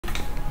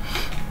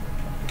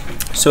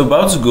So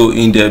about to go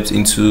in depth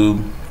into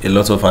a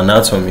lot of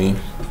anatomy,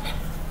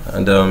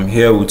 and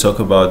here we'll talk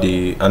about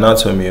the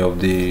anatomy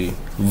of the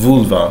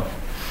vulva.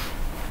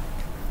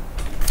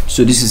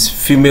 So this is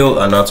female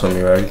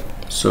anatomy, right?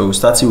 So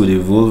starting with the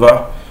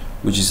vulva,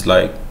 which is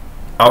like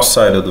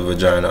outside of the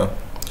vagina.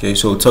 Okay,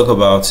 so we'll talk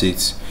about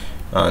it,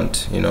 and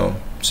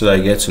so that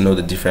you get to know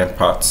the different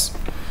parts.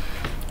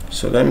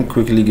 So let me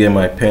quickly get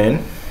my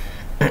pen.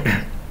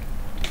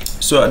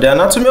 So the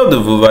anatomy of the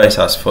vulva is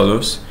as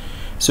follows.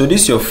 So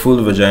this is your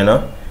full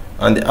vagina,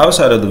 and the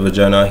outside of the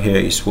vagina here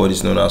is what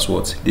is known as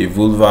what? The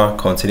vulva,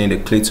 containing the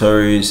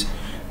clitoris,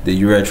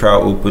 the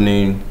urethral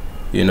opening,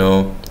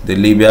 the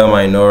labia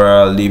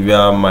minora,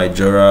 labia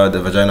majora,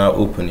 the vaginal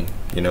opening,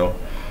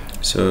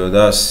 So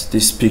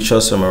this picture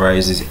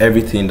summarizes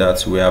everything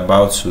that we are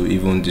about to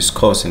even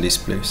discuss in this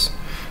place.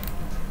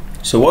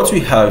 So what we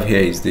have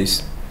here is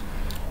this.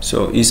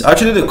 So it's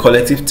actually the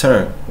collective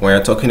term when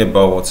you're talking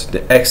about what?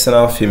 The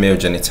external female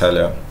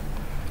genitalia.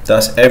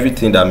 That's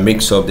everything that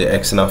makes up the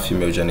external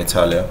female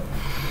genitalia.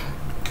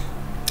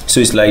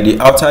 So it's like the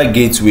outer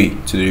gateway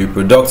to the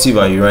reproductive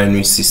and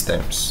urinary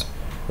systems.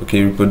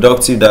 Okay,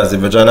 reproductive, that's the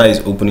vagina is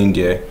opening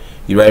there.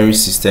 Urinary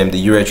system, the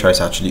urethra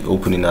is actually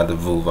opening at the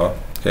vulva.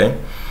 Okay,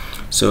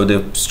 so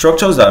the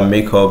structures that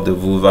make up the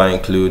vulva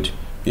include,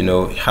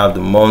 you have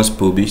the Mons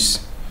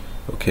pubis.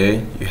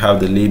 Okay, you have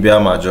the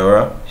labia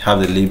majora, you have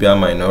the labia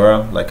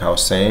minora, like I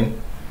was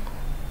saying.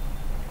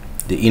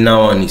 The inner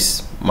one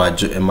is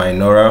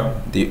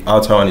minora, the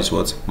outer one is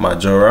what?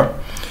 Majora.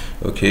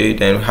 Okay,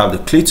 then we have the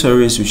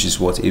clitoris, which is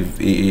what?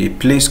 A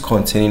place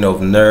containing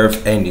of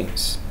nerve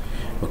endings.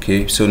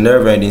 Okay, so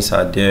nerve endings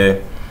are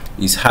there.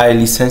 It's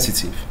highly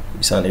sensitive.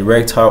 It's an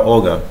erectile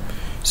organ,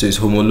 so it's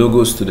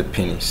homologous to the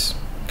penis.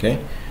 Okay,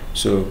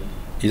 so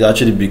it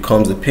actually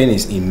becomes the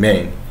penis in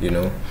men.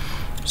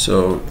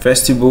 So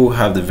vestibule,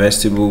 have the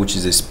vestibule, which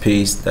is a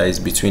space that is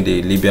between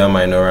the labia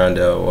minora and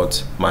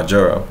the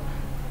majora.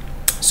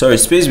 So a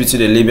space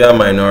between the labia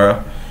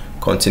minora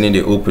containing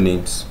the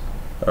openings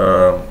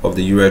of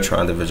the urethra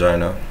and the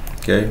vagina.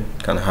 Okay, you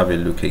can have a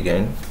look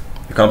again.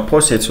 You can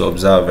pause it to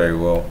observe very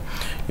well.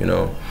 They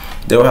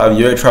will have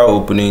urethral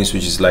openings,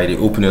 which is like the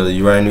opening of the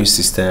urinary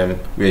system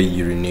where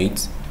you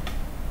urinate.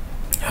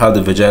 Have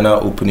the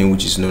vaginal opening,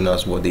 which is known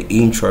as what? The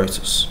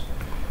introitus.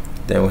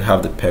 Then we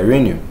have the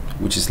perineum,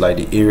 which is like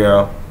the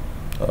area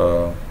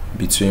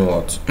between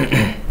what?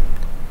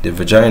 The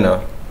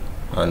vagina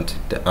and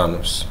the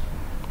anus.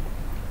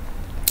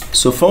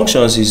 So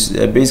functions is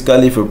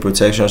basically for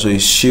protection, so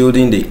it's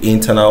shielding the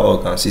internal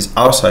organs. It's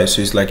outside,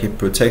 so it's like a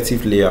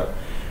protective layer,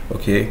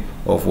 okay,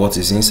 of what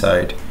is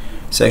inside.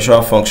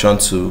 Sexual function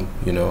too,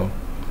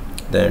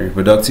 then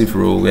reproductive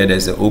role, where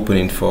there's the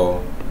opening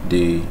for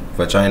the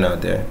vagina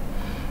there.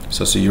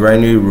 So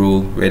urinary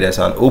role, where there's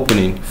an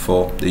opening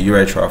for the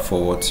urethra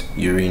for what?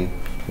 Urine,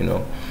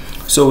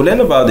 So we'll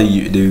learn about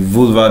the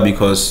vulva,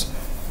 because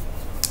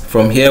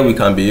from here we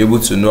can be able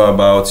to know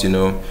about,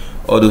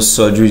 all those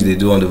surgeries they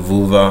do on the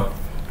vulva,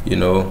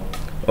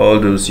 all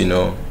those,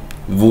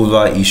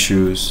 vulva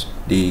issues,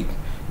 the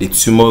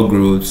tumor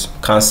growths,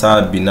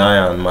 cancer,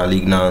 benign and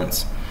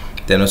malignant,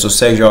 then also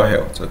sexual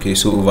health. Okay,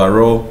 so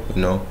overall,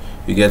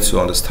 you get to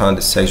understand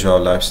the sexual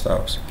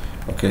lifestyles.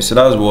 Okay, so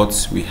that's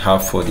what we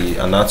have for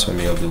the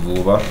anatomy of the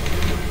vulva.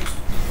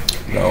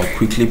 Now I'll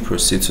quickly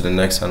proceed to the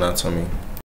next anatomy.